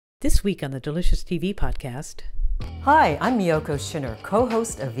This week on the Delicious TV podcast. Hi, I'm Miyoko Schinner,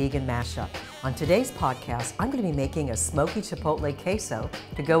 co-host of Vegan Mashup. On today's podcast, I'm going to be making a smoky Chipotle queso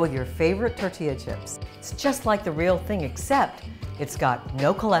to go with your favorite tortilla chips. It's just like the real thing, except it's got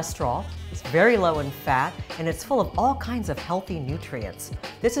no cholesterol, it's very low in fat, and it's full of all kinds of healthy nutrients.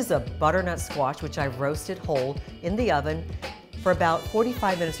 This is a butternut squash, which I've roasted whole in the oven for about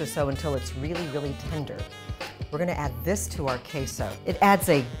 45 minutes or so until it's really, really tender. We're going to add this to our queso. It adds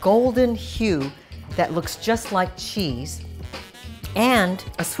a golden hue that looks just like cheese and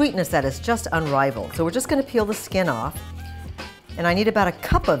a sweetness that is just unrivaled. So we're just going to peel the skin off, and I need about a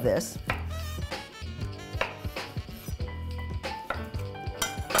cup of this.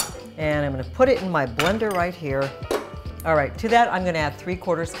 And I'm going to put it in my blender right here. All right, to that I'm going to add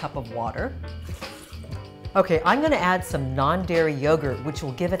 3/4 cup of water. Okay, I'm going to add some non-dairy yogurt, which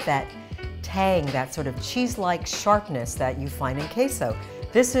will give it that tang, that sort of cheese-like sharpness that you find in queso.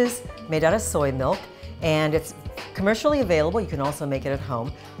 This is made out of soy milk, and it's commercially available. You can also make it at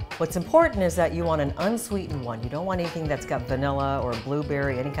home. What's important is that you want an unsweetened one. You don't want anything that's got vanilla or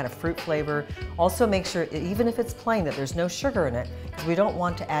blueberry, any kind of fruit flavor. Also make sure, even if it's plain, that there's no sugar in it, because we don't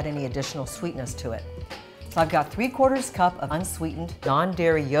want to add any additional sweetness to it. So I've got 3/4 cup of unsweetened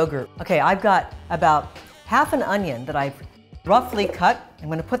non-dairy yogurt. Okay, I've got about half an onion that I've roughly cut. I'm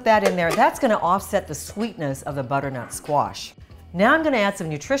going to put that in there. That's going to offset the sweetness of the butternut squash. Now I'm going to add some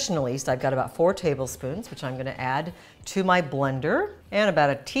nutritional yeast. I've got about 4 tablespoons, which I'm going to add to my blender, and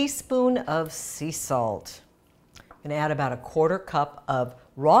about a teaspoon of sea salt. I'm going to add about 1/4 cup of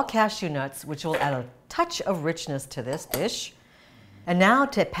raw cashew nuts, which will add a touch of richness to this dish. And now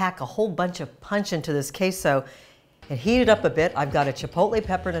to pack a whole bunch of punch into this queso and heat it up a bit, I've got a chipotle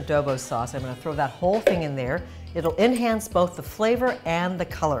pepper and adobo sauce. I'm going to throw that whole thing in there. It'll enhance both the flavor and the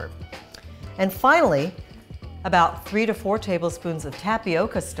color. And finally, about 3 to 4 tablespoons of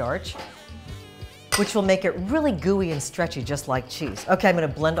tapioca starch, which will make it really gooey and stretchy, just like cheese. Okay, I'm going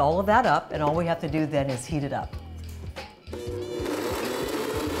to blend all of that up, and all we have to do then is heat it up.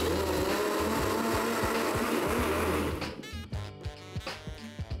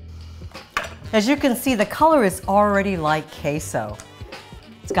 As you can see, the color is already like queso.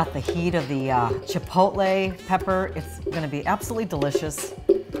 It's got the heat of the chipotle pepper. It's going to be absolutely delicious.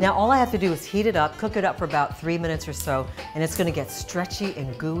 Now all I have to do is heat it up, cook it up for about 3 minutes or so, and it's going to get stretchy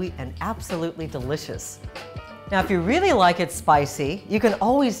and gooey and absolutely delicious. Now if you really like it spicy, you can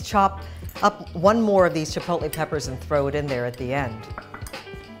always chop up 1 more of these chipotle peppers and throw it in there at the end.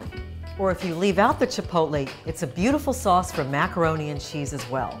 Or if you leave out the chipotle, it's a beautiful sauce for macaroni and cheese as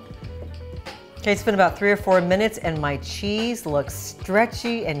well. Okay, it's been about 3 or 4 minutes and my cheese looks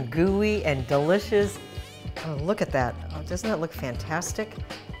stretchy and gooey and delicious. Oh, look at that. Oh, doesn't that look fantastic?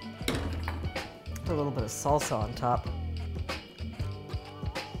 Put a little bit of salsa on top.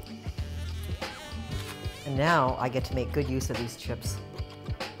 And now I get to make good use of these chips.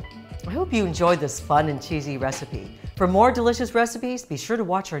 I hope you enjoyed this fun and cheesy recipe. For more delicious recipes, be sure to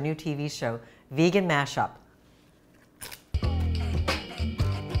watch our new TV show, Vegan Mashup.